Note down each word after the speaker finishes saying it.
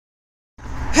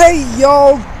Hey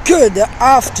y'all, good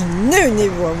afternoon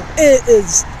everyone. It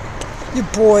is your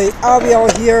boy Abiel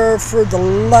here for the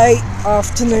late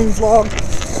afternoon vlog.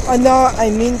 I know I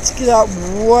meant to get up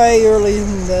way earlier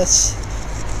than this.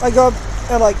 I got up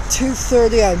at like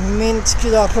 2:30. I meant to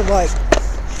get up at like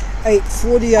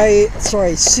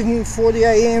 7:40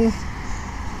 a.m.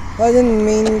 I didn't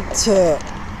mean to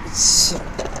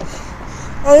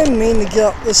get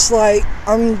up this late.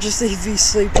 I'm just a heavy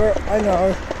sleeper, I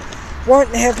know. Won't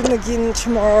happen again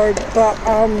tomorrow, but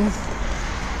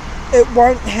it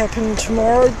won't happen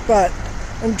tomorrow, but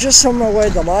I'm just on my way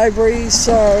to the library,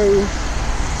 so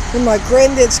when my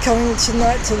granddad's coming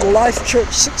tonight to the Life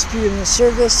Church 6 p.m.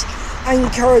 service, I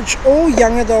encourage all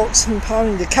young adults in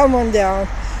Palmy to come on down.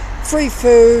 Free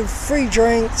food, free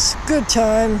drinks, good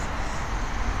time,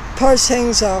 post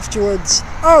hangs afterwards.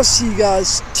 I'll see you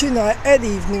guys tonight at the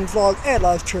evening vlog at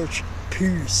Life Church.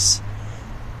 Peace.